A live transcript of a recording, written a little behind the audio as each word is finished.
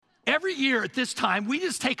every year at this time, we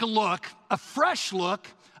just take a look, a fresh look,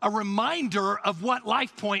 a reminder of what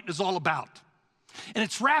Life Point is all about. And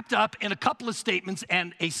it's wrapped up in a couple of statements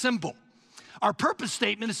and a symbol. Our purpose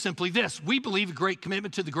statement is simply this: we believe a great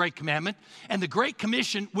commitment to the Great Commandment, and the Great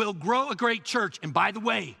Commission will grow a great church. And by the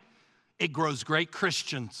way, it grows great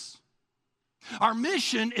Christians. Our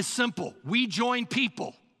mission is simple. We join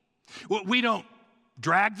people. We don't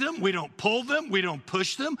drag them, we don't pull them, we don't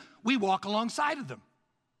push them, we walk alongside of them.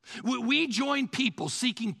 We join people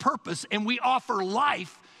seeking purpose, and we offer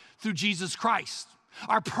life through Jesus Christ.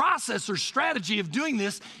 Our process or strategy of doing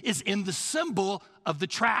this is in the symbol of the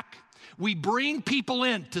track. We bring people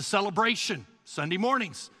in to celebration Sunday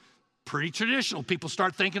mornings. Pretty traditional. People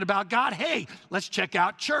start thinking about God. Hey, let's check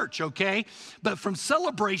out church, okay? But from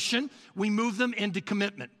celebration, we move them into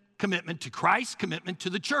commitment. Commitment to Christ, commitment to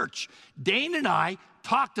the church. Dane and I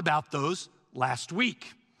talked about those last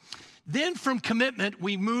week. Then from commitment,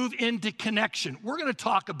 we move into connection. We're going to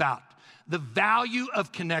talk about the value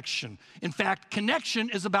of connection. In fact, connection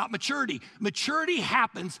is about maturity. Maturity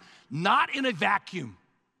happens not in a vacuum.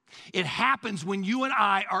 It happens when you and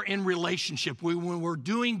I are in relationship, when we're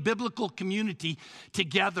doing biblical community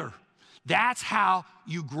together. That's how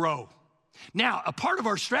you grow. Now, a part of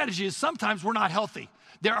our strategy is sometimes we're not healthy.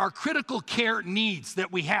 There are critical care needs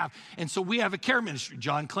that we have. And so we have a care ministry.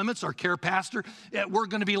 John Clements, our care pastor, we're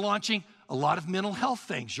going to be launching a lot of mental health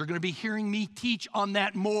things. You're going to be hearing me teach on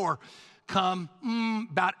that more come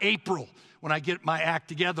about April when I get my act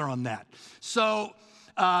together on that. So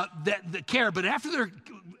the care, but after they're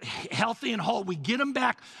healthy and whole, we get them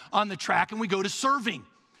back on the track and we go to serving.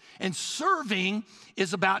 And serving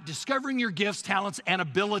is about discovering your gifts, talents, and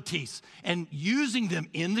abilities and using them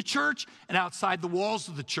in the church and outside the walls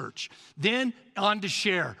of the church. Then on to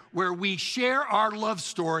share, where we share our love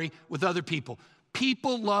story with other people.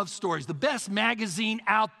 People love stories. The best magazine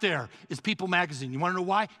out there is People Magazine. You want to know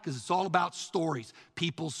why? Because it's all about stories,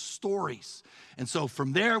 people's stories. And so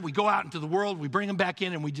from there, we go out into the world, we bring them back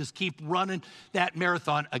in, and we just keep running that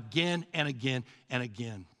marathon again and again and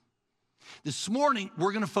again. This morning,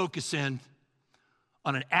 we're going to focus in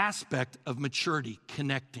on an aspect of maturity,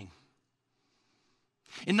 connecting.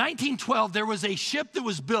 In 1912, there was a ship that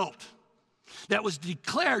was built that was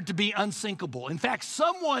declared to be unsinkable. In fact,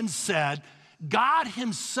 someone said God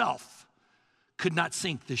himself could not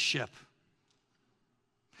sink this ship.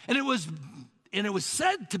 And it was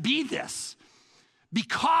said to be this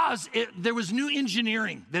because there was new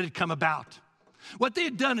engineering that had come about. What they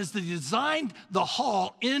had done is they designed the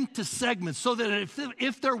hull into segments so that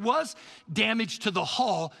if there was damage to the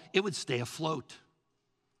hull, it would stay afloat.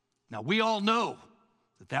 Now, we all know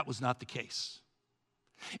that that was not the case.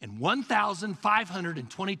 And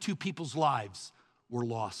 1,522 people's lives were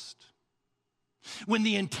lost. When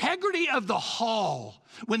the integrity of the hull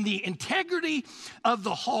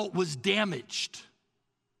was damaged,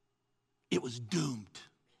 it was doomed.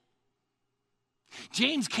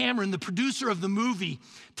 James Cameron, the producer of the movie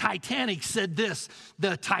Titanic, said this: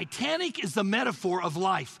 the Titanic is the metaphor of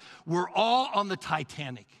life. We're all on the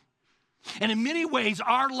Titanic. And in many ways,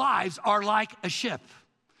 our lives are like a ship.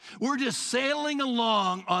 We're just sailing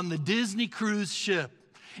along on the Disney cruise ship,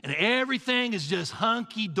 and everything is just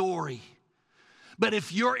hunky-dory. But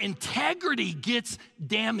if your integrity gets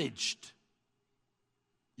damaged,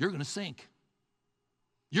 you're going to sink.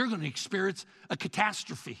 You're going to experience a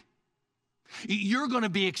catastrophe. You're going to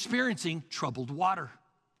be experiencing troubled water.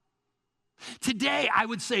 Today, I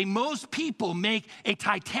would say most people make a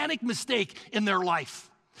titanic mistake in their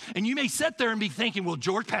life. And you may sit there and be thinking, well,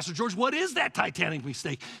 Pastor George, what is that titanic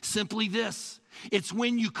mistake? Simply this: it's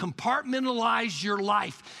when you compartmentalize your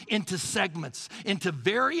life into segments, into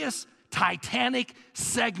various titanic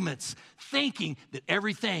segments, thinking that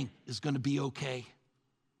everything is going to be okay.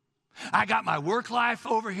 I got my work life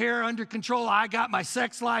over here under control. I got my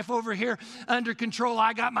sex life over here under control.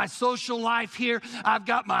 I got my social life here. I've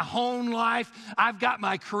got my home life. I've got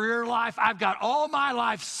my career life. I've got all my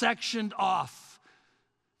life sectioned off,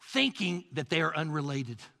 thinking that they are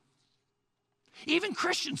unrelated. Even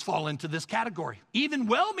Christians fall into this category. Even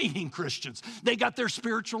well-meaning Christians. They got their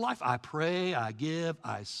spiritual life. I pray, I give,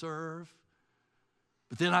 I serve.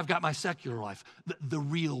 But then I've got my secular life, the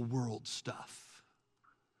real world stuff.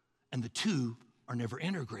 And the two are never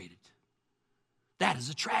integrated. That is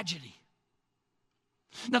a tragedy.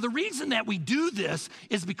 Now, the reason that we do this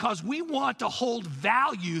is because we want to hold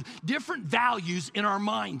different values in our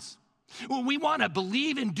minds. Well, we want to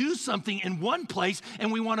believe and do something in one place, and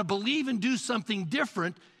we want to believe and do something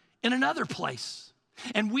different in another place.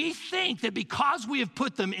 And we think that because we have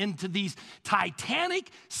put them into these titanic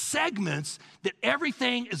segments, that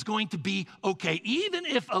everything is going to be okay. Even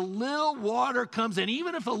if a little water comes in,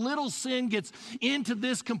 even if a little sin gets into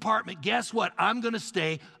this compartment, guess what? I'm going to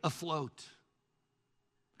stay afloat.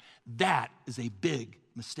 That is a big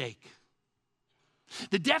mistake.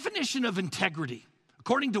 The definition of integrity,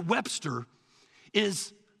 according to Webster,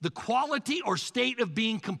 is the quality or state of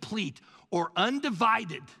being complete or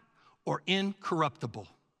undivided or incorruptible.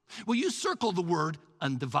 Well, you circle the word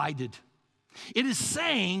undivided. It is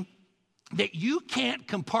saying that you can't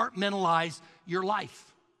compartmentalize your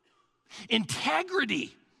life.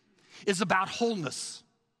 Integrity is about wholeness.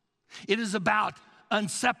 It is about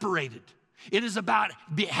unseparated. It is about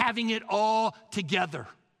having it all together.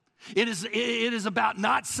 It is about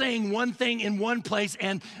not saying one thing in one place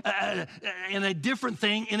and a different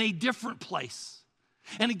thing in a different place.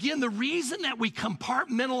 And again, the reason that we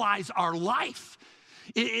compartmentalize our life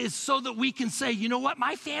is so that we can say, you know what,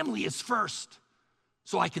 my family is first.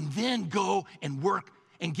 So I can then go and work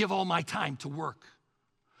and give all my time to work.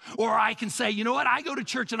 Or I can say, you know what, I go to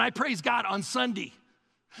church and I praise God on Sunday.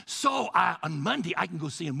 So on Monday, I can go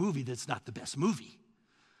see a movie that's not the best movie.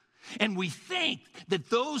 And we think that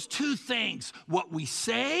those two things, what we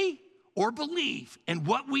say or believe and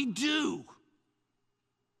what we do,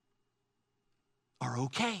 are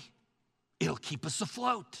okay. It'll keep us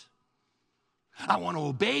afloat. I want to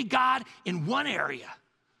obey God in one area,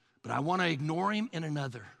 but I want to ignore him in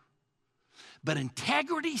another. But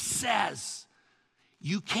integrity says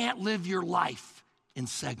you can't live your life in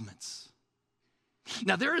segments.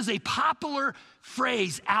 Now, there is a popular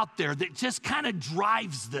phrase out there that just kind of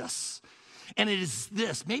drives this, and it is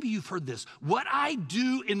this. Maybe you've heard this. What I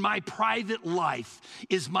do in my private life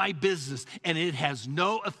is my business, and it has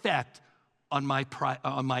no effect on my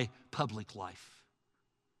public life.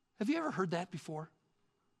 Have you ever heard that before?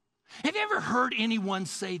 Have you ever heard anyone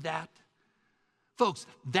say that? Folks,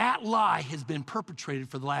 that lie has been perpetrated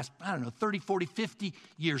for the last, 30, 40, 50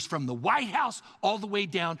 years, from the White House all the way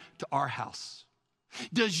down to our house.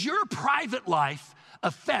 Does your private life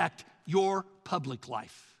affect your public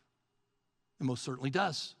life? It most certainly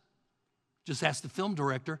does. Just ask the film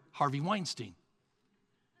director, Harvey Weinstein.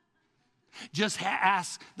 Just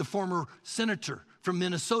ask the former senator from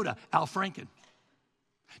Minnesota, Al Franken.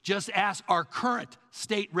 Just ask our current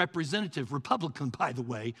state representative, Republican, by the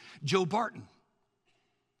way, Joe Barton.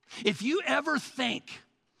 If you ever think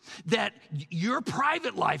that your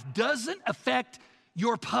private life doesn't affect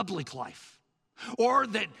your public life, or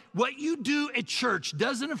that what you do at church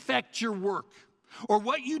doesn't affect your work, or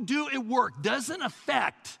what you do at work doesn't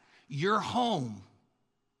affect your home,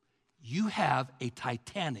 you have a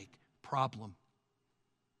titanic problem.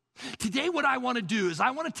 Today, what I want to do is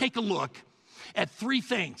I want to take a look at three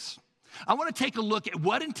things. I want to take a look at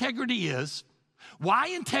what integrity is, why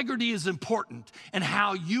integrity is important, and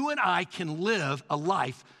how you and I can live a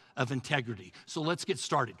life of integrity. So let's get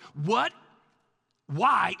started.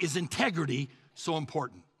 Why is integrity so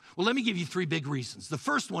important? Well, let me give you three big reasons. The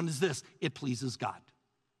first one is this: it pleases God.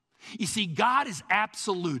 You see, God is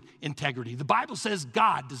absolute integrity. The Bible says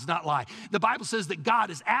God does not lie. The Bible says that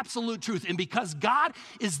God is absolute truth. And because God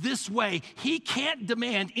is this way, he can't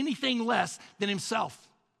demand anything less than himself.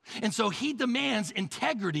 And so he demands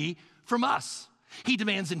integrity from us. He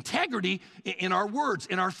demands integrity in our words,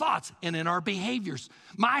 in our thoughts, and in our behaviors.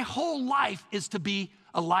 My whole life is to be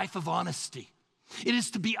a life of honesty. It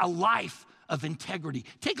is to be a life of integrity.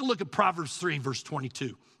 Take a look at Proverbs 3, verse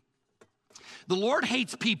 22. The Lord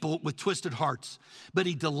hates people with twisted hearts, but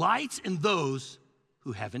he delights in those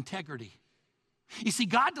who have integrity. You see,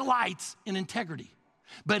 God delights in integrity,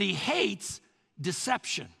 but he hates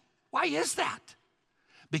deception. Why is that?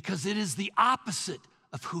 Because it is the opposite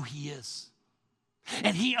of who he is.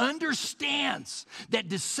 And he understands that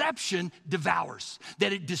deception devours,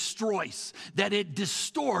 that it destroys, that it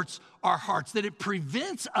distorts our hearts, that it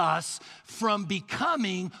prevents us from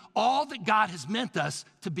becoming all that God has meant us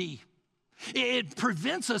to be. It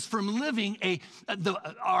prevents us from living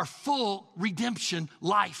our full redemption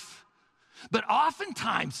life. But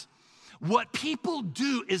oftentimes, what people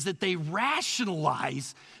do is that they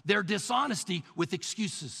rationalize their dishonesty with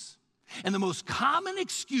excuses. And the most common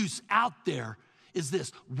excuse out there is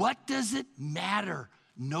this: what does it matter?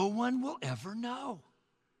 No one will ever know.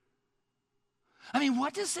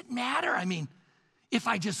 What does it matter? If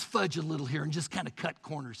I just fudge a little here and just kind of cut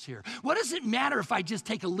corners here? What does it matter if I just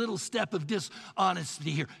take a little step of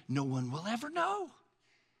dishonesty here? No one will ever know.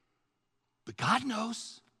 But God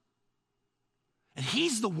knows. And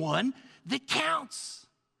he's the one that counts.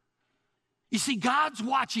 You see, God's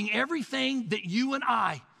watching everything that you and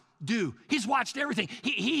I do. He's watched everything.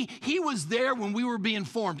 He was there when we were being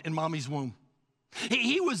formed in mommy's womb.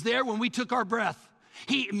 He was there when we took our breath.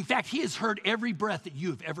 In fact, he has heard every breath that you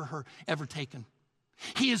have ever taken.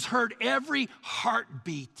 He has heard every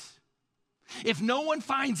heartbeat. If no one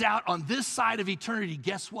finds out on this side of eternity,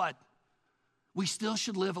 guess what? We still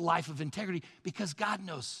should live a life of integrity because God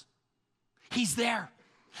knows. He's there.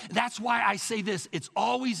 That's why I say this. It's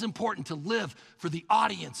always important to live for the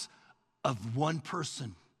audience of one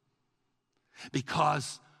person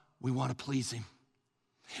because we want to please him.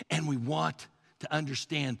 And we want to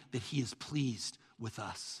understand that he is pleased with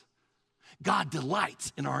us. God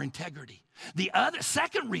delights in our integrity. The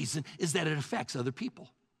second reason is that it affects other people.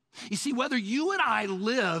 You see, whether you and I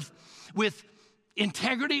live with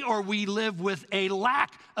integrity or we live with a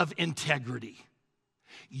lack of integrity,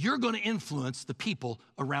 you're going to influence the people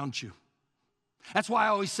around you. That's why I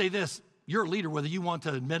always say this, you're a leader whether you want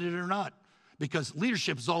to admit it or not, because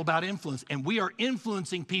leadership is all about influence, and we are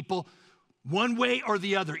influencing people one way or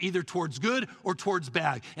the other, either towards good or towards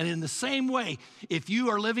bad. And in the same way, if you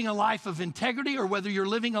are living a life of integrity or whether you're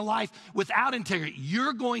living a life without integrity,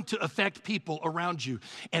 you're going to affect people around you.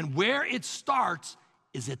 And where it starts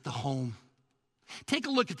is at the home. Take a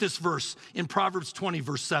look at this verse in Proverbs 20,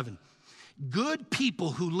 verse 7. Good people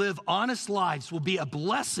who live honest lives will be a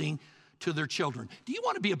blessing to their children. Do you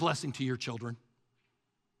want to be a blessing to your children?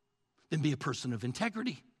 Then be a person of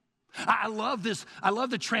integrity. I love this. I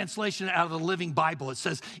love the translation out of the Living Bible. It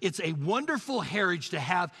says, it's a wonderful heritage to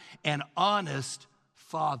have an honest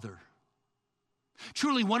father.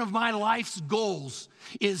 Truly, one of my life's goals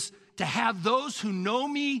is to have those who know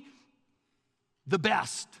me the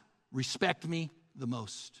best respect me the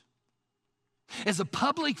most. As a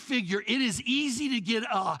public figure, it is easy to get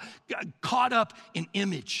caught up in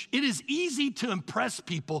image. It is easy to impress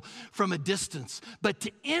people from a distance, but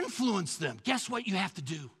to influence them, guess what you have to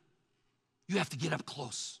do? You have to get up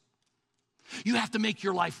close. You have to make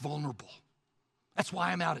your life vulnerable. That's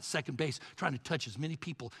why I'm out at second base trying to touch as many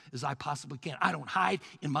people as I possibly can. I don't hide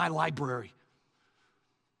in my library.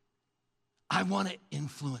 I want to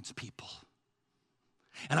influence people.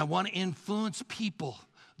 And I want to influence people,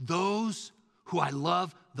 those who I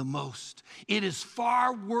love the most. It is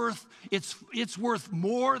it's worth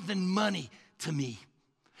more than money to me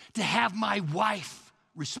to have my wife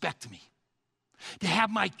respect me, to have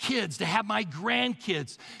my kids, to have my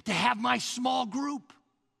grandkids, to have my small group,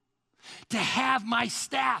 to have my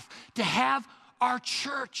staff, to have our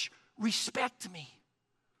church respect me.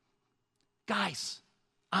 Guys,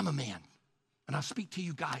 I'm a man, and I'll speak to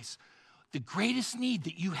you guys. The greatest need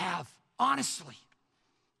that you have, honestly,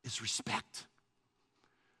 is respect.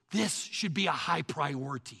 This should be a high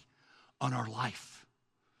priority on our life.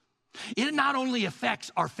 It not only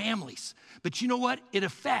affects our families, but you know what? It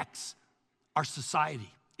affects our society.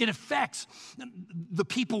 It affects the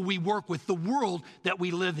people we work with, the world that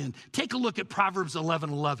we live in. Take a look at Proverbs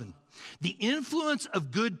 11:11. The influence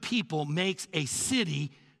of good people makes a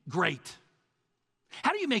city great.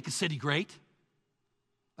 How do you make a city great?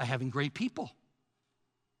 By having great people.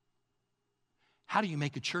 How do you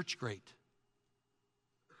make a church great?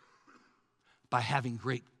 By having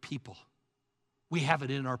great people. We have it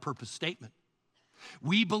in our purpose statement.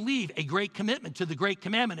 We believe a great commitment to the Great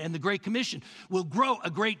Commandment and the Great Commission will grow a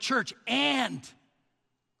great church and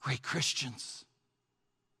great Christians.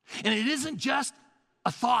 And it isn't just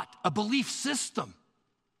a thought, a belief system.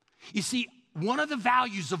 You see, one of the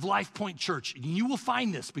values of Life Point Church, and you will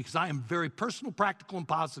find this because I am very personal, practical, and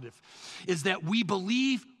positive, is that we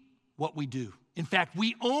believe what we do. In fact,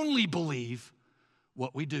 we only believe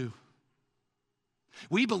what we do.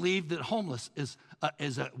 We believe that homeless is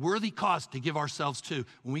a worthy cause to give ourselves to.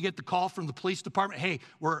 When we get the call from the police department, hey,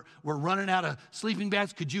 we're running out of sleeping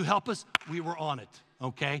bags, could you help us? We were on it,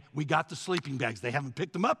 okay? We got the sleeping bags. They haven't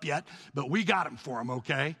picked them up yet, but we got them for them,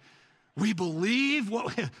 okay? We believe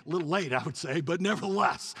a little late, I would say, but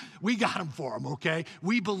nevertheless, we got them for them, okay?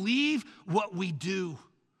 We believe what we do.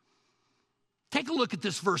 Take a look at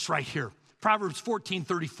this verse right here. Proverbs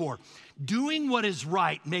 14:34. Doing what is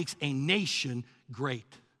right makes a nation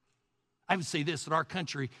great. I would say this, that our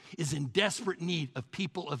country is in desperate need of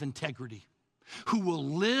people of integrity who will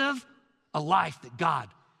live a life that God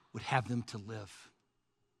would have them to live.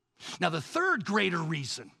 Now, the third greater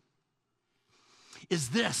reason is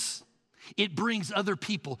this. It brings other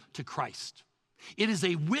people to Christ. It is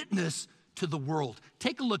a witness to the world.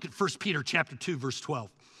 Take a look at 1 Peter chapter 2, verse 12.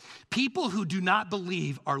 People who do not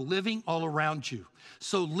believe are living all around you.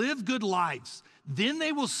 So live good lives. Then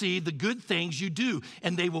they will see the good things you do,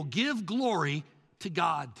 and they will give glory to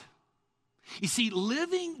God. You see,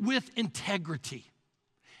 living with integrity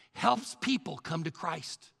helps people come to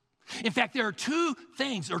Christ. In fact, there are two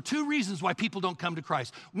things or two reasons why people don't come to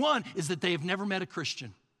Christ. One is that they have never met a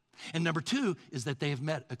Christian. And number two is that they have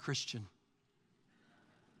met a Christian.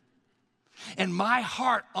 And my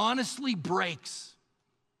heart honestly breaks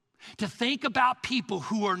to think about people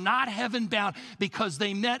who are not heaven-bound because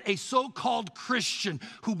they met a so-called Christian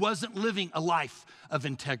who wasn't living a life of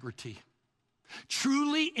integrity.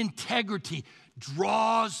 Truly, integrity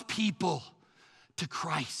draws people to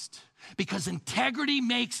Christ because integrity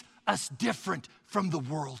makes us different from the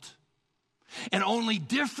world. And only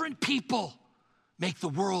different people make the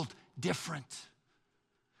world different.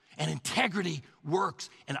 And integrity works,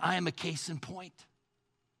 and I am a case in point.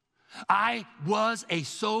 I was a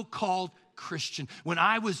so-called Christian. When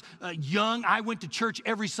I was young, I went to church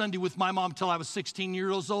every Sunday with my mom until I was 16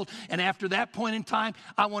 years old. And after that point in time,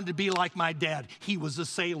 I wanted to be like my dad. He was a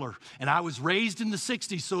sailor. And I was raised in the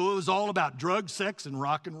 60s, so it was all about drugs, sex, and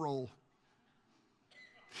rock and roll.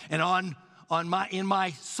 And in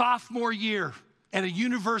my sophomore year at a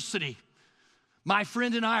university, my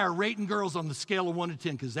friend and I are rating girls on the scale of 1 to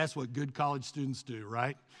 10 because that's what good college students do,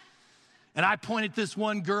 right? And I pointed at this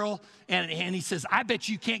one girl, and he says, I bet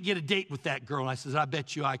you can't get a date with that girl. And I says, I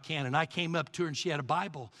bet you I can. And I came up to her, and she had a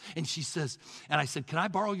Bible. And she says, and I said, can I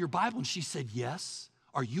borrow your Bible? And she said, yes.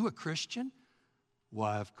 Are you a Christian?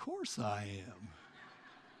 Why, of course I am.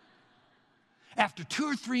 After 2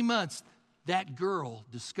 or 3 months, that girl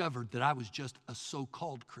discovered that I was just a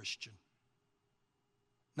so-called Christian,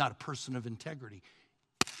 not a person of integrity.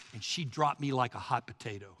 And she dropped me like a hot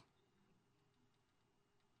potato.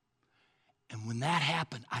 And when that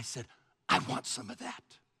happened, I said, I want some of that.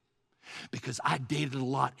 Because I dated a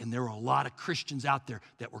lot, and there were a lot of Christians out there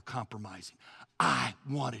that were compromising. I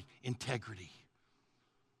wanted integrity.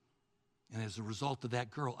 And as a result of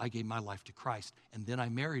that girl, I gave my life to Christ. And then I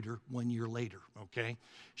married her 1 year later, okay?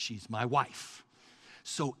 She's my wife.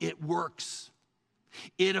 So it works.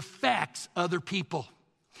 It affects other people.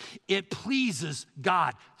 It pleases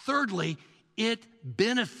God. Thirdly, it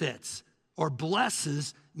benefits or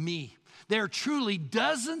blesses me. There are truly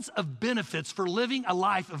dozens of benefits for living a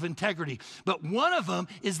life of integrity. But one of them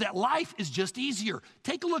is that life is just easier.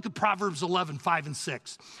 Take a look at Proverbs 11, 5 and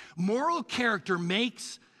 6. Moral character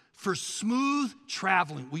makes for smooth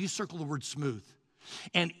traveling. Will you circle the word smooth?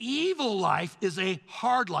 And evil life is a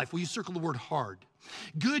hard life. Will you circle the word hard?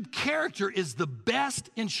 Good character is the best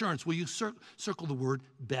insurance. Will you circle the word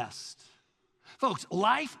best? Folks,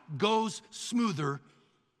 life goes smoother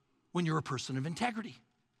when you're a person of integrity.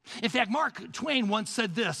 In fact, Mark Twain once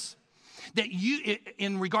said this, that you,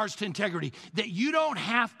 in regards to integrity, that you don't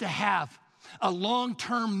have to have a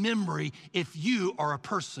long-term memory if you are a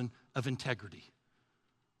person of integrity.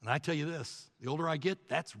 And I tell you this, the older I get,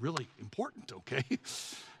 that's really important, okay?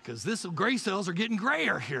 Because this gray cells are getting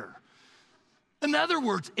grayer here. In other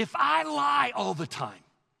words, if I lie all the time,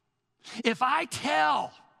 if I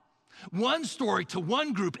tell one story to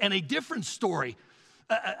one group and a different story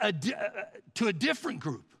to a different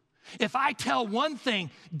group, if I tell one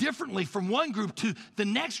thing differently from one group to the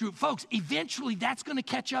next group, folks, eventually that's going to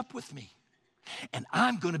catch up with me. And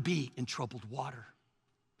I'm going to be in troubled water.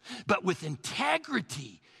 But with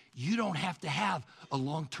integrity, you don't have to have a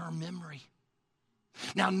long-term memory.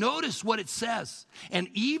 Now, notice what it says. An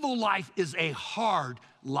evil life is a hard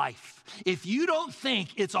life. If you don't think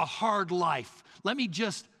it's a hard life, let me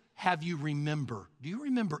just have you remember. Do you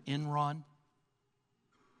remember Enron?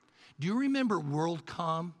 Do you remember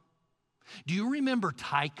WorldCom? Do you remember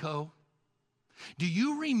Tyco? Do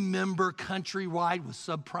you remember Countrywide with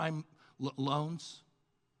subprime loans?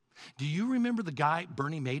 Do you remember the guy,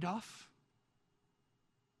 Bernie Madoff?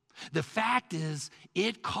 The fact is,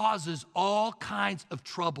 it causes all kinds of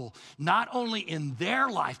trouble, not only in their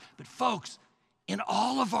life, but folks, in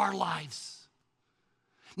all of our lives.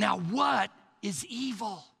 Now, what is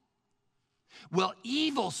evil? Well,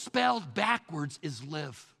 evil spelled backwards is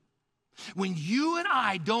live. When you and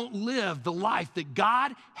I don't live the life that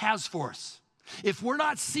God has for us, if we're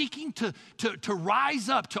not seeking to rise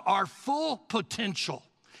up to our full potential,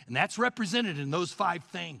 and that's represented in those 5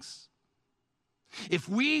 things. If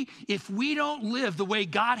we don't live the way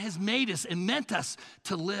God has made us and meant us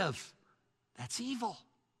to live, that's evil.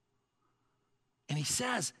 And he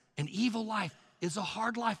says an evil life is a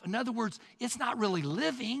hard life. In other words, it's not really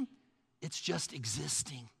living, it's just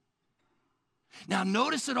existing. Now,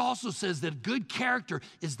 notice it also says that good character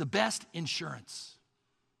is the best insurance.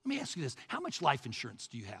 Let me ask you this. How much life insurance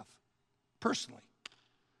do you have personally?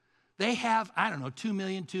 They have, I don't know, $2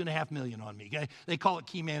 million, $2.5 million on me. Okay? They call it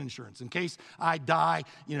key man insurance. In case I die,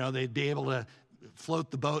 they'd be able to float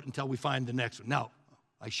the boat until we find the next one. Now,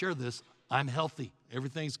 I share this. I'm healthy.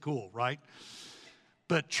 Everything's cool, right?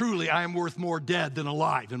 but truly I am worth more dead than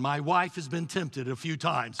alive. And my wife has been tempted a few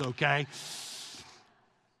times, okay?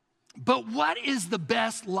 But what is the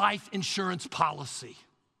best life insurance policy?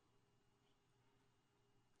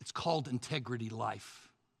 It's called integrity life.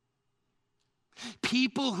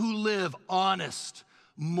 People who live honest,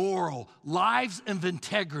 moral lives of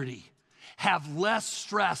integrity have less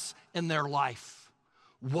stress in their life.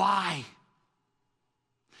 Why?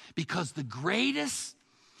 Because the greatest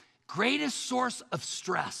source of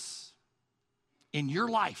stress in your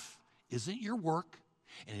life isn't your work,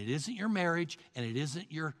 and it isn't your marriage, and it isn't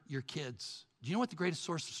your kids. Do you know what the greatest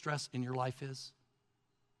source of stress in your life is?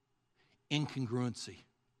 Incongruency.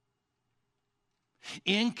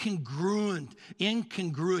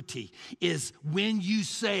 Incongruity is when you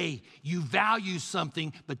say you value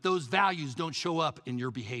something, but those values don't show up in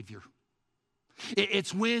your behavior.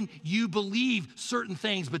 It's when you believe certain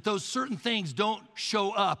things, but those certain things don't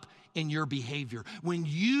show up in your behavior. When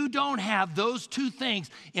you don't have those two things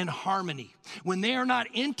in harmony, when they are not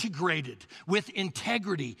integrated with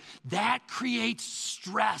integrity, that creates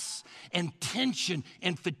stress and tension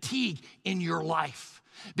and fatigue in your life.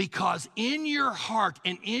 Because in your heart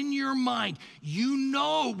and in your mind, you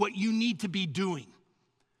know what you need to be doing,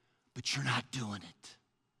 but you're not doing it.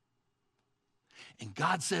 And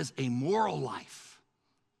God says a moral life,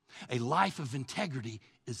 a life of integrity,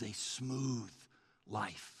 is a smooth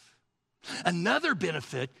life. Another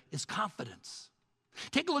benefit is confidence.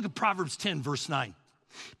 Take a look at Proverbs 10, verse 9.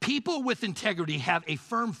 People with integrity have a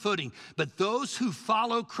firm footing, but those who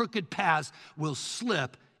follow crooked paths will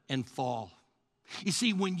slip and fall. You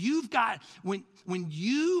see, when you've got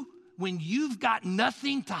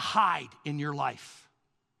nothing to hide in your life,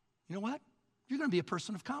 you know what? You're going to be a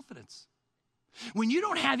person of confidence. When you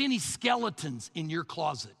don't have any skeletons in your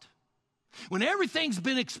closet, when everything's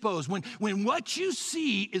been exposed, when what you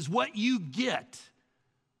see is what you get,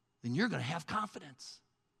 then you're going to have confidence.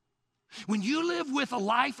 When you live with a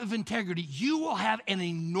life of integrity, you will have an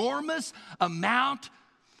enormous amount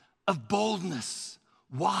of boldness.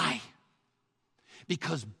 Why?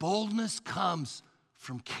 Because boldness comes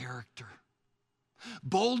from character.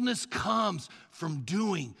 Boldness comes from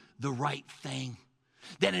doing the right thing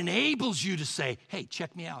that enables you to say, hey,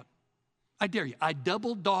 check me out. I dare you. I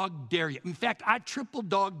double dog dare you. In fact, I triple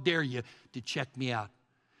dog dare you to check me out.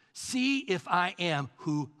 See if I am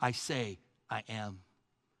who I say I am.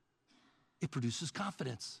 It produces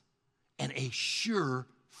confidence and a sure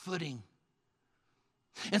footing.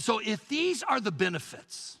 And so if these are the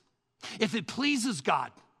benefits, if it pleases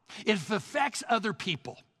God, if it affects other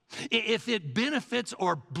people, if it benefits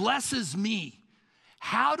or blesses me,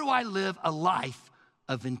 how do I live a life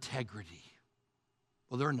of integrity?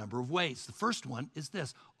 Well, there are a number of ways. The first one is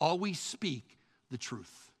this: always speak the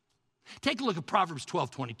truth. Take a look at Proverbs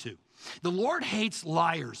 12:22. The Lord hates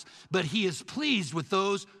liars, but he is pleased with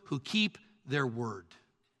those who keep their word.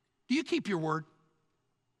 Do you keep your word?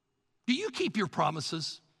 Do you keep your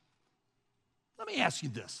promises? Let me ask you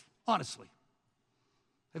this, honestly.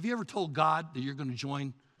 Have you ever told God that you're going to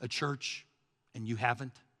join a church and you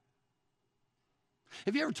haven't?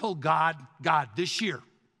 Have you ever told God, this year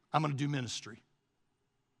I'm going to do ministry,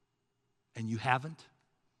 and you haven't?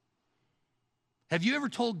 Have you ever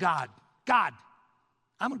told God, I'm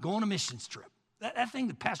going to go on a missions trip? That thing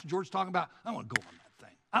that Pastor George's talking about, I want to go on that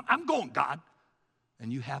thing. I'm going, God.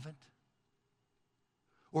 And you haven't?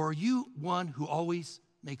 Or are you one who always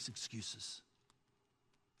makes excuses?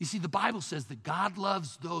 You see, the Bible says that God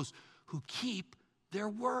loves those who keep their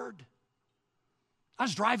word. I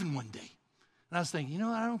was driving one day, and I was thinking,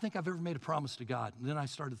 I don't think I've ever made a promise to God. And then I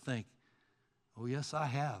started to think, oh, yes, I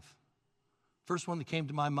have. First one that came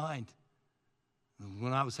to my mind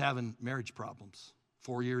when I was having marriage problems,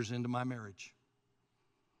 4 years into my marriage.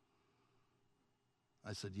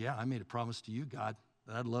 I said, yeah, I made a promise to you, God,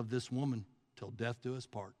 that I'd love this woman till death do us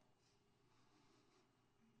part.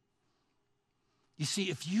 You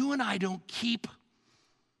see, if you and I don't keep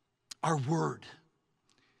our word,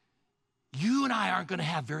 you and I aren't going to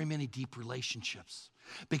have very many deep relationships,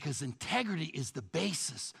 because integrity is the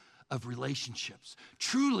basis of relationships.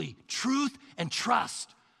 Truly, truth and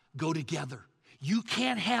trust go together. You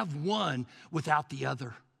can't have one without the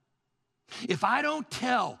other. If I don't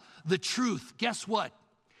tell the truth, guess what?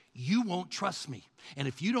 You won't trust me. And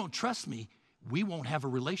if you don't trust me, we won't have a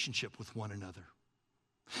relationship with one another.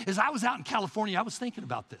 As I was out in California, I was thinking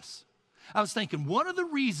about this. I was thinking one of the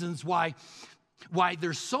reasons why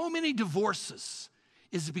there's so many divorces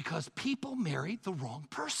is because people marry the wrong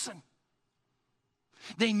person.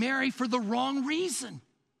 They marry for the wrong reason.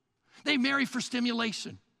 They marry for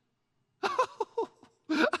stimulation. I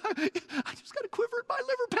just got a quiver in my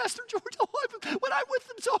liver, Pastor George. When I'm with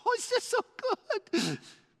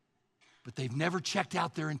they've never checked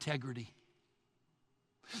out their integrity.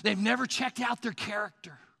 They've never checked out their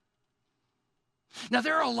character. Now,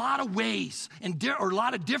 there are a lot of ways, or a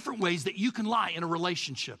lot of different ways that you can lie in a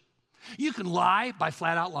relationship. You can lie by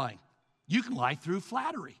flat out lying. You can lie through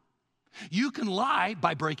flattery. You can lie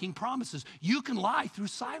by breaking promises. You can lie through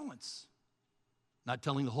silence. Not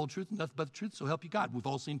telling the whole truth and nothing but the truth, so help you God. We've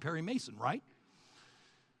all seen Perry Mason, right?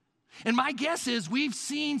 And my guess is we've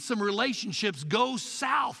seen some relationships go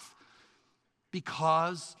south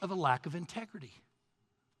because of a lack of integrity.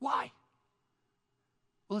 Why?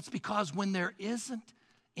 Well, it's because when there isn't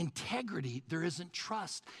integrity, there isn't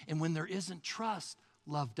trust. And when there isn't trust,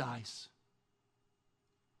 love dies.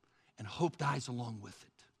 And hope dies along with it.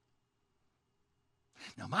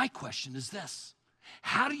 Now, my question is this.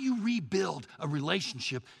 How do you rebuild a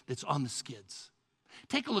relationship that's on the skids?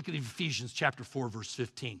 Take a look at Ephesians chapter 4, verse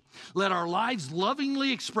 15. Let our lives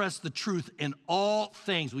lovingly express the truth in all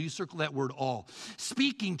things. Will you circle that word all?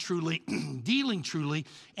 Speaking truly, dealing truly,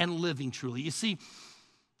 and living truly. You see,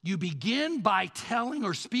 you begin by telling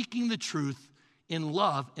or speaking the truth in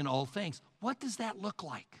love in all things. What does that look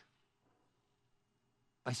like?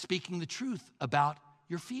 By speaking the truth about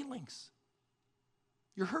your feelings,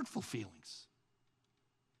 your hurtful feelings,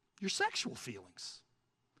 your sexual feelings,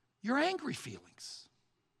 your angry feelings.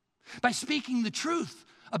 By speaking the truth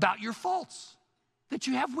about your faults, that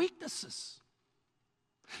you have weaknesses.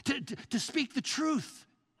 To speak the truth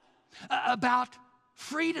about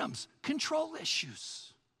freedoms, control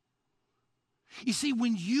issues. You see,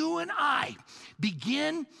 when you and I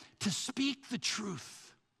begin to speak the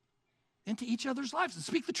truth into each other's lives and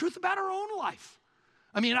speak the truth about our own life.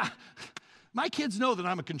 I mean, my kids know that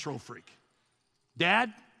I'm a control freak.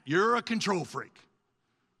 Dad, you're a control freak.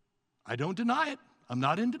 I don't deny it. I'm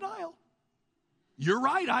not in denial. You're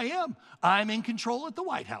right, I am. I'm in control at the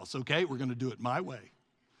White House, okay? We're going to do it my way.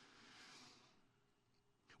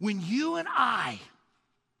 When you and I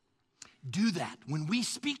do that, when we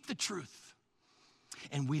speak the truth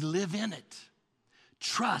and we live in it,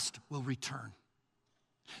 trust will return.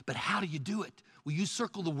 But how do you do it? Well, you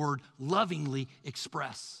circle the word lovingly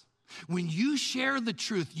express. When you share the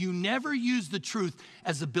truth, you never use the truth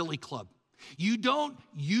as a billy club. You don't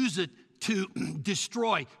use it to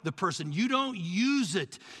destroy the person. You don't use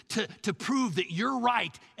it to prove that you're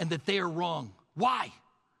right and that they are wrong. Why?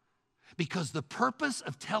 Because the purpose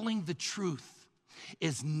of telling the truth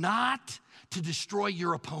is not to destroy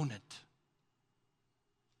your opponent.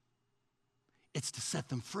 It's to set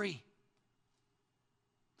them free.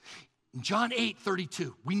 In John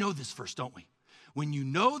 8:32, we know this verse, don't we? When you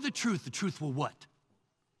know the truth will what?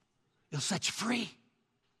 It'll set you free.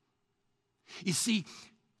 You see,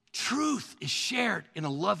 truth is shared in a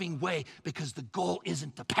loving way because the goal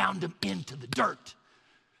isn't to pound them into the dirt.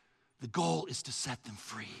 The goal is to set them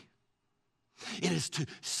free. It is to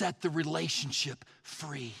set the relationship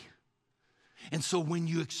free. And so when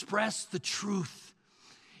you express the truth,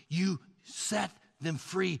 you set them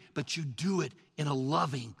free, but you do it in a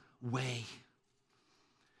loving way.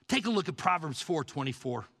 Take a look at Proverbs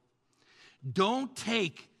 4:24. Don't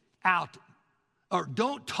talk out of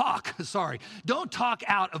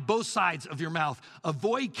both sides of your mouth.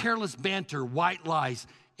 Avoid careless banter, white lies,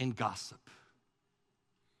 and gossip.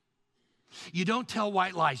 You don't tell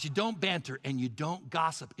white lies, you don't banter, and you don't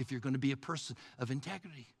gossip if you're going to be a person of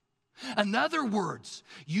integrity. In other words,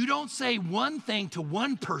 you don't say one thing to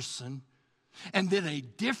one person and then a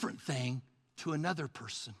different thing to another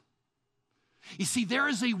person. You see, there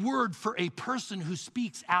is a word for a person who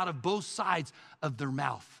speaks out of both sides of their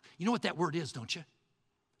mouth. You know what that word is, don't you?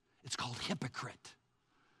 It's called hypocrite.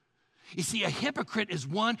 You see, a hypocrite is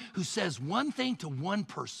one who says one thing to one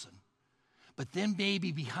person, but then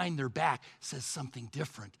maybe behind their back says something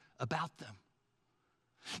different about them.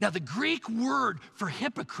 Now, the Greek word for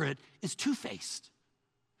hypocrite is two-faced.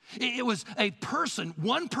 It was a person,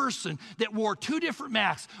 one person that wore two different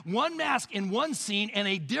masks, one mask in one scene and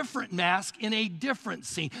a different mask in a different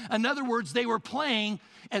scene. In other words, they were playing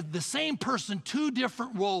as the same person two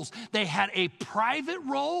different roles. They had a private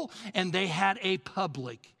role and they had a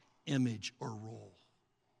public image or role.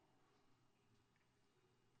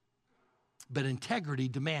 But integrity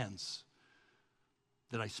demands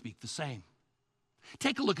that I speak the same.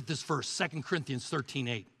 Take a look at this verse, 2 Corinthians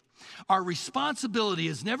 13:8. Our responsibility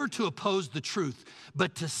is never to oppose the truth,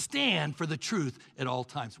 but to stand for the truth at all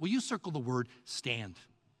times. Will you circle the word stand?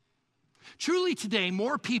 Truly today,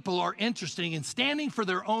 more people are interested in standing for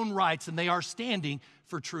their own rights than they are standing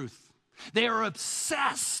for truth. They are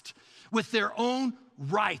obsessed with their own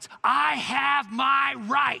rights. I have my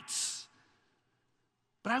rights.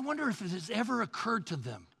 But I wonder if it has ever occurred to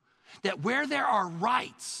them that where there are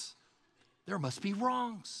rights, there must be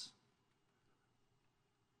wrongs.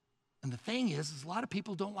 And the thing is a lot of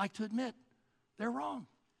people don't like to admit they're wrong.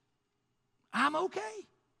 I'm okay,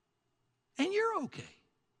 and you're okay.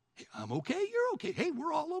 Hey, I'm okay, you're okay. Hey,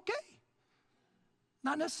 we're all okay.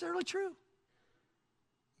 Not necessarily true.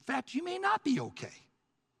 In fact, you may not be okay.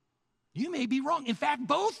 You may be wrong. In fact,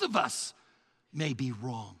 both of us may be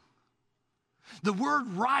wrong. The word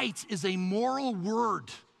rights is a moral word.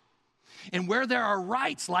 And where there are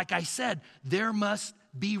rights, like I said, there must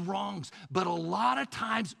be wrongs. But a lot of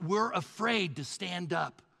times we're afraid to stand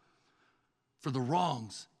up for the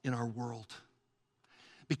wrongs in our world.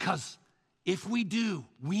 Because if we do,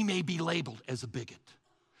 we may be labeled as a bigot.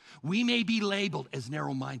 We may be labeled as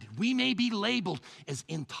narrow-minded. We may be labeled as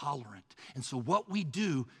intolerant. And so what we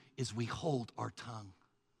do is we hold our tongue.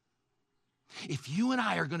 If you and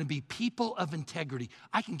I are going to be people of integrity,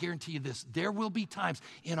 I can guarantee you this, there will be times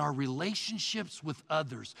in our relationships with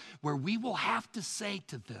others where we will have to say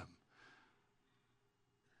to them,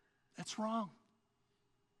 that's wrong.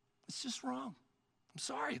 It's just wrong. I'm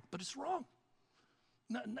sorry, but it's wrong.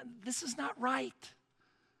 No, this is not right.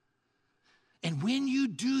 And when you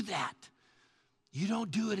do that, you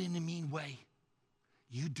don't do it in a mean way.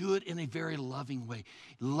 You do it in a very loving way.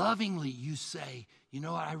 Lovingly, you say, you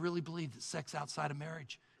know what, I really believe that sex outside of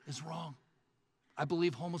marriage is wrong. I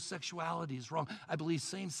believe homosexuality is wrong. I believe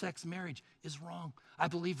same-sex marriage is wrong. I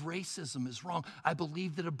believe racism is wrong. I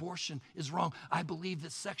believe that abortion is wrong. I believe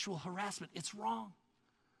that sexual harassment, it's wrong.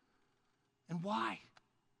 And why?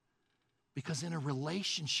 Because in a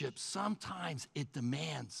relationship, sometimes it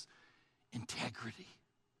demands integrity.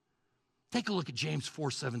 Take a look at James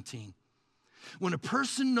 4:17. When a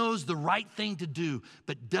person knows the right thing to do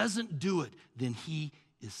but doesn't do it, then he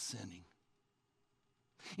is sinning.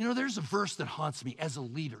 You know, there's a verse that haunts me as a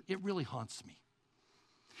leader. It really haunts me.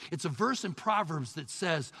 It's a verse in Proverbs that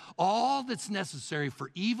says, all that's necessary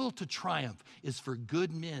for evil to triumph is for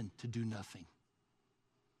good men to do nothing.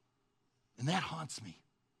 And that haunts me.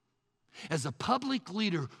 As a public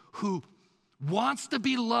leader who wants to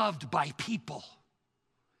be loved by people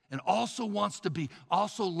and also loves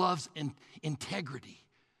integrity,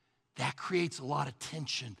 that creates a lot of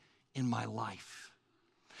tension in my life.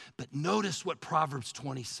 But notice what Proverbs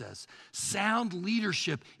 20 says. Sound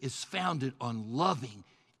leadership is founded on loving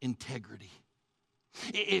integrity.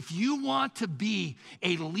 If you want to be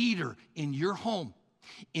a leader in your home,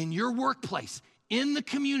 in your workplace, in the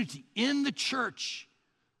community, in the church,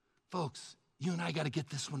 folks, you and I got to get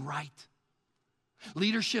this one right.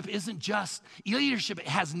 Leadership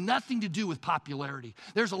has nothing to do with popularity.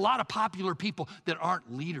 There's a lot of popular people that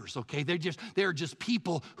aren't leaders, okay? They're just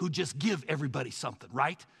people who just give everybody something,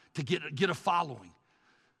 right? To get a following.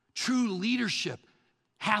 True leadership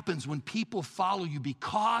happens when people follow you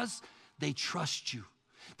because they trust you.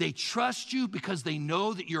 They trust you because they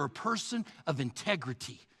know that you're a person of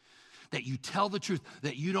integrity, that you tell the truth,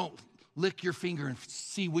 that you don't lick your finger and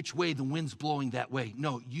see which way the wind's blowing that way.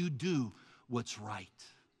 No, you do what's right.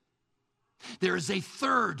 There is a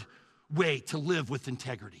third way to live with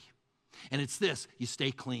integrity, and it's this: you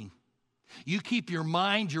stay clean. You keep your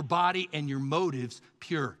mind, your body, and your motives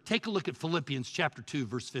pure. Take a look at Philippians chapter 2,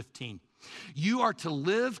 verse 15. You are to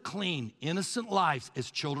live clean, innocent lives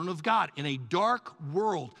as children of God in a dark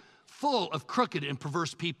world full of crooked and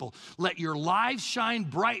perverse people. Let your lives shine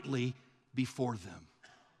brightly before them.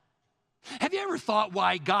 Have you ever thought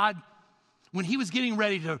why God, when he was getting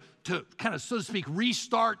ready to kind of, so to speak,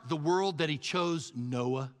 restart the world, that he chose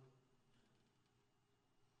Noah?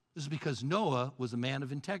 This is because Noah was a man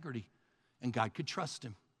of integrity and God could trust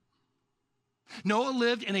him. Noah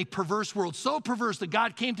lived in a perverse world, so perverse that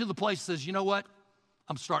God came to the place and says, you know what?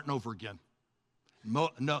 I'm starting over again.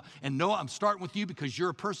 Noah, I'm starting with you because you're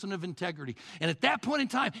a person of integrity. And at that point in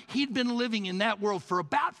time, he'd been living in that world for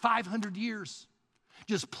about 500 years.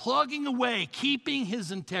 Just plugging away, keeping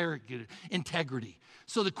his integrity.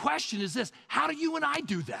 So the question is this: how do you and I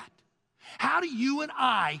do that? How do you and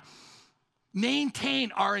I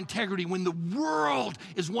maintain our integrity when the world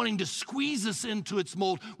is wanting to squeeze us into its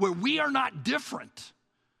mold where we are not different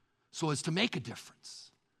so as to make a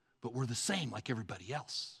difference, but we're the same like everybody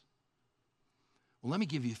else? Well, let me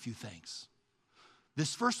give you a few things.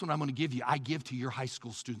 This first one I'm going to give you, I give to your high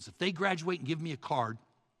school students. If they graduate and give me a card,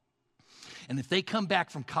 and if they come back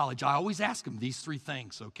from college, I always ask them these three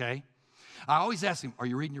things, okay? I always ask them, are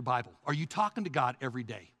you reading your Bible? Are you talking to God every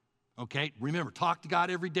day? Okay, remember, talk to God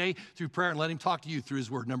every day through prayer and let him talk to you through his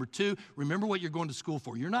word. Number two, remember what you're going to school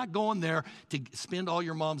for. You're not going there to spend all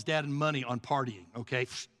your mom's, dad, and money on partying, okay?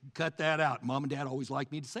 Cut that out. Mom and dad always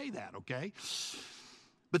like me to say that, okay?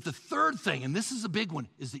 But the third thing, and this is a big one,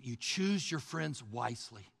 is that you choose your friends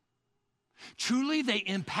wisely. Truly, they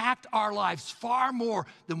impact our lives far more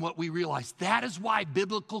than what we realize. That is why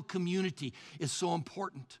biblical community is so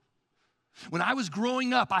important. When I was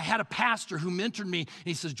growing up, I had a pastor who mentored me, and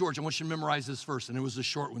he says, George, I want you to memorize this verse. And it was a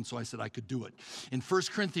short one, so I said I could do it. In 1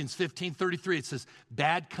 Corinthians 15:33, it says,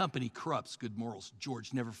 bad company corrupts good morals.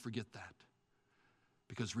 George, never forget that.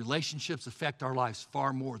 Because relationships affect our lives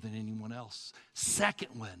far more than anyone else.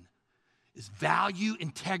 Second one is value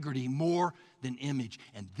integrity more than image.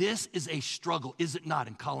 And this is a struggle, is it not,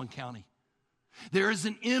 in Collin County? There is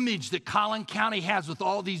an image that Collin County has with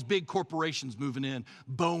all these big corporations moving in.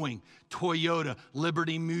 Boeing, Toyota,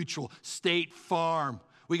 Liberty Mutual, State Farm.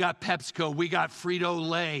 We got PepsiCo, we got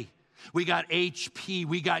Frito-Lay, we got HP,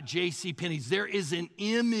 we got JCPenney's. There is an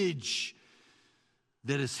image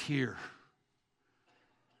that is here.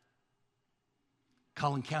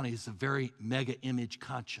 Collin County is a very mega image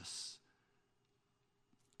conscious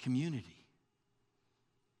community.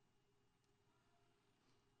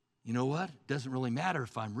 You know what? It doesn't really matter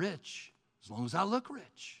if I'm rich, as long as I look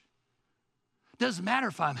rich. It doesn't matter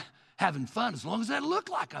if I'm having fun, as long as I look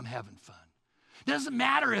like I'm having fun. It doesn't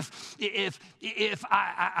matter if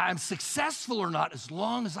I'm successful or not, as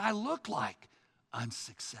long as I look like I'm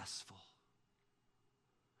successful.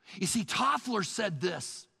 You see, Toffler said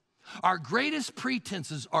this, our greatest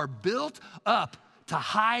pretenses are built up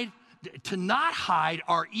to not hide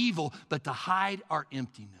our evil, but to hide our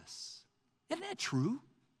emptiness. Isn't that true?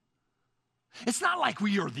 It's not like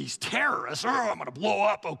we are these terrorists. Oh, I'm going to blow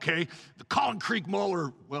up, okay? The Collin Creek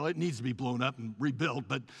Mall, well, it needs to be blown up and rebuilt,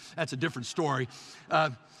 but that's a different story.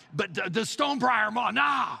 But the Stonebriar Mall,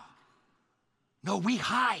 no, we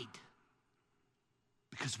hide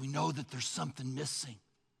because we know that there's something missing.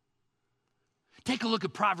 Take a look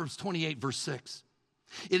at Proverbs 28, verse 6.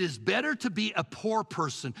 It is better to be a poor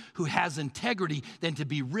person who has integrity than to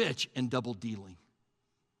be rich and double dealing.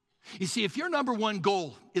 You see, if your number one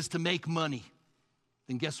goal is to make money,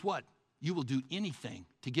 then guess what? You will do anything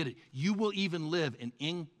to get it. You will even live an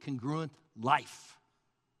incongruent life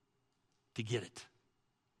to get it.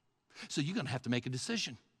 So you're going to have to make a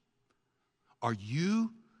decision. Are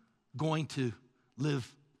you going to live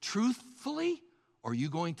truthfully, or are you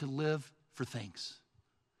going to live for things?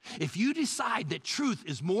 If you decide that truth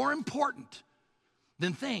is more important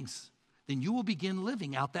than things, then you will begin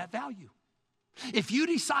living out that value. If you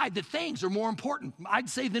decide that things are more important, I'd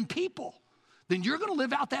say, than people, then you're going to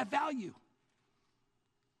live out that value.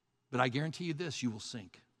 But I guarantee you this, you will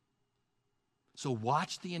sink. So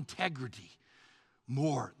watch the integrity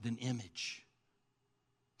more than image.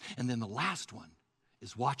 And then the last one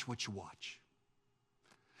is watch what you watch.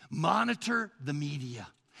 Monitor the media.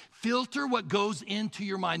 Filter what goes into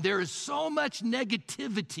your mind. There is so much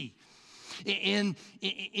negativity in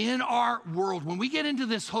our world. When we get into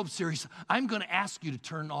this Hope series, I'm going to ask you to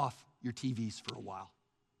turn off your TVs for a while.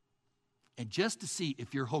 And just to see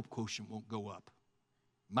if your hope quotient won't go up.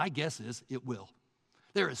 My guess is it will.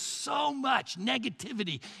 There is so much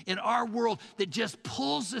negativity in our world that just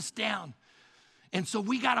pulls us down. And so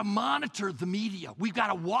we got to monitor the media. We've got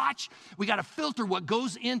to watch. We got to filter what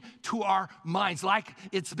goes into our minds. Like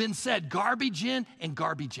it's been said, garbage in and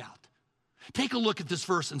garbage out. Take a look at this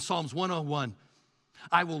verse in Psalms 101.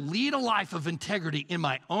 I will lead a life of integrity in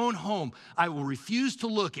my own home. I will refuse to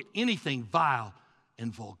look at anything vile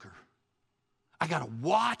and vulgar. I got to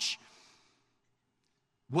watch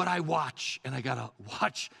what I watch, and I got to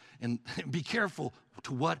watch and be careful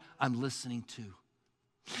to what I'm listening to.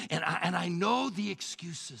 And I know the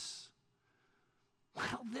excuses.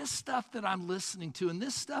 Well, this stuff that I'm listening to and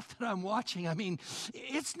this stuff that I'm watching, I mean,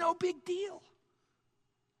 it's no big deal.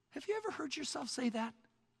 Have you ever heard yourself say that?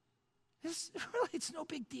 It's no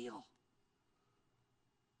big deal.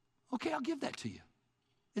 Okay, I'll give that to you.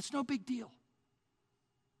 It's no big deal.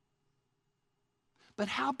 But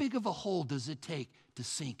how big of a hole does it take to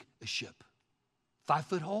sink a ship?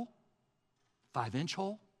 5-foot hole? 5-inch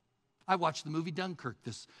hole? I watched the movie Dunkirk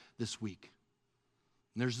this week.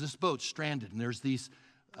 And there's this boat stranded, and there's these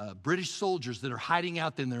British soldiers that are hiding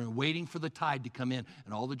out there, and they're waiting for the tide to come in.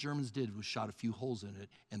 And all the Germans did was shot a few holes in it,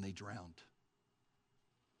 and they drowned.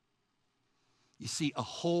 You see, a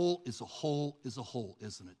hole is a hole is a hole,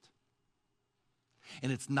 isn't it?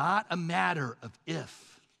 And it's not a matter of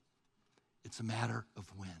if, it's a matter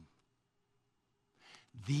of when.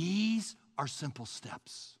 These are simple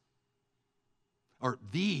steps. Or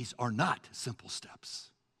these are not simple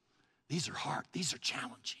steps. These are hard. These are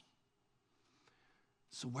challenging.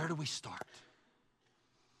 So where do we start?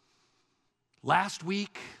 Last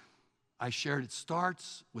week, I shared it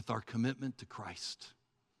starts with our commitment to Christ.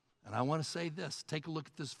 And I want to say this. Take a look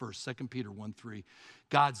at this verse, 2 Peter 1:3.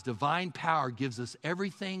 God's divine power gives us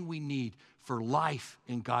everything we need for life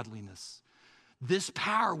and godliness. This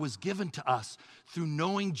power was given to us through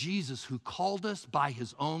knowing Jesus, who called us by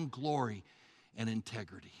his own glory and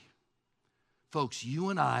integrity. Folks, you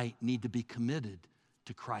and I need to be committed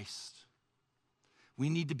to Christ. We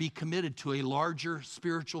need to be committed to a larger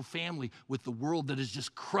spiritual family with the world that is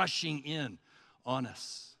just crushing in on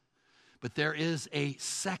us. But there is a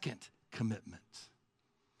second commitment.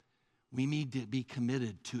 We need to be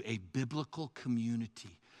committed to a biblical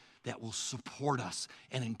community that will support us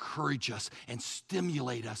and encourage us and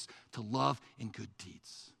stimulate us to love and good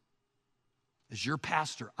deeds. As your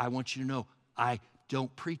pastor, I want you to know, I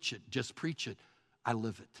don't preach it, just preach it. I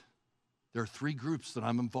live it. There are 3 groups that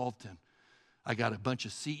I'm involved in. I got a bunch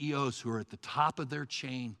of CEOs who are at the top of their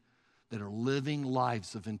chain that are living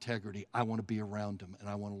lives of integrity. I want to be around them and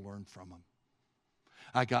I want to learn from them.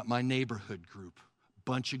 I got my neighborhood group,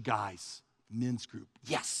 bunch of guys, men's group.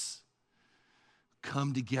 Yes.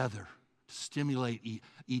 Come together to stimulate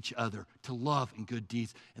each other, to love and good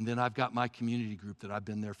deeds. And then I've got my community group that I've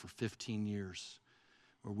been there for 15 years,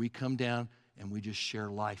 where we come down and we just share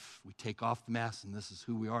life. We take off the mask, and this is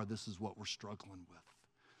who we are. This is what we're struggling with.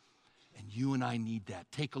 And you and I need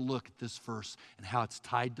that. Take a look at this verse and how it's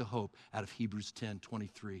tied to hope out of Hebrews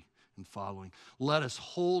 10:23 and following. Let us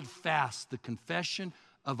hold fast the confession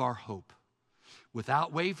of our hope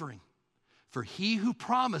without wavering, for he who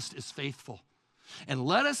promised is faithful. And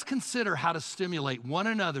let us consider how to stimulate one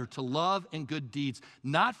another to love and good deeds,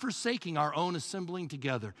 not forsaking our own assembling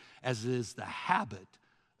together, as is the habit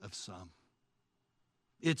of some.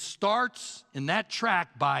 It starts in that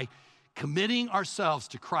track by committing ourselves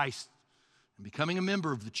to Christ and becoming a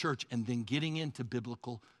member of the church, and then getting into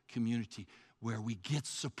biblical community where we get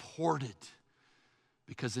supported.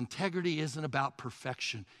 Because integrity isn't about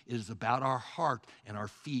perfection. It is about our heart and our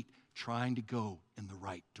feet trying to go in the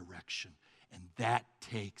right direction. And that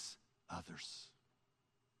takes others.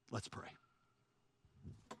 Let's pray.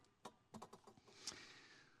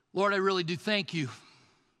 Lord, I really do thank you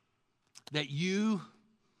that you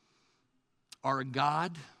are a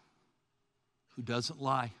God who doesn't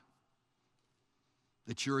lie,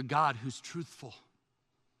 that you're a God who's truthful,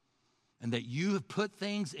 and that you have put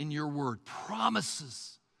things in your word,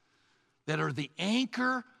 promises that are the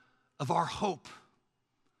anchor of our hope.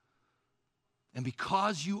 And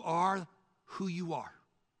because you are who you are,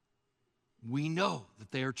 we know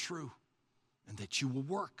that they are true and that you will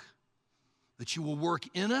work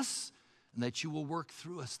in us and that you will work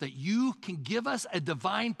through us, that you can give us a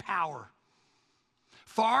divine power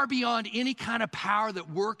far beyond any kind of power that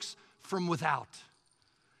works from without.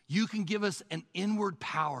 You can give us an inward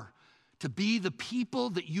power to be the people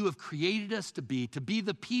that you have created us to be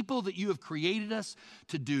the people that you have created us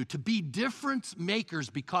to do, to be difference makers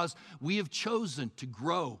because we have chosen to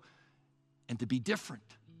grow and to be different,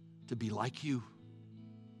 to be like you.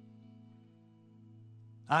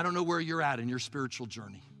 I don't know where you're at in your spiritual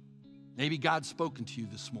journey. Maybe God's spoken to you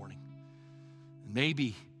this morning. And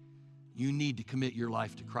maybe you need to commit your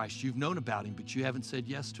life to Christ. You've known about him, but you haven't said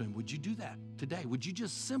yes to him. Would you do that today? Would you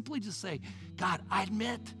just simply say, God, I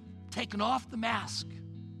admit, taking off the mask.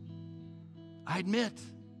 I admit,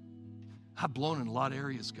 I've blown in a lot of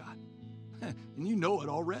areas, God. And you know it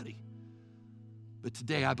already. But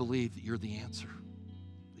today I believe that you're the answer.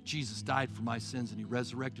 That Jesus died for my sins and he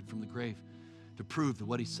resurrected from the grave to prove that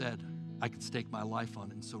what he said, I could stake my life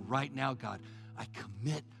on it. And so right now, God, I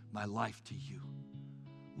commit my life to you.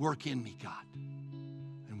 Work in me, God,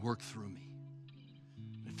 and work through me.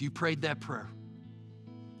 If you prayed that prayer,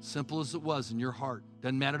 simple as it was in your heart,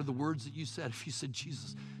 doesn't matter the words that you said. If you said,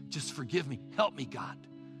 Jesus, just forgive me, help me, God.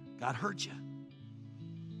 God hurt you.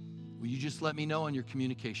 Will you just let me know on your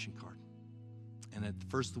communication card? And at the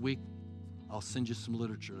first of the week, I'll send you some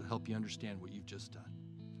literature to help you understand what you've just done.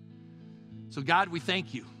 So God, we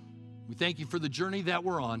thank you. We thank you for the journey that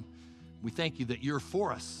we're on. We thank you that you're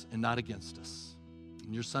for us and not against us.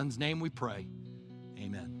 In your son's name we pray,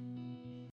 amen.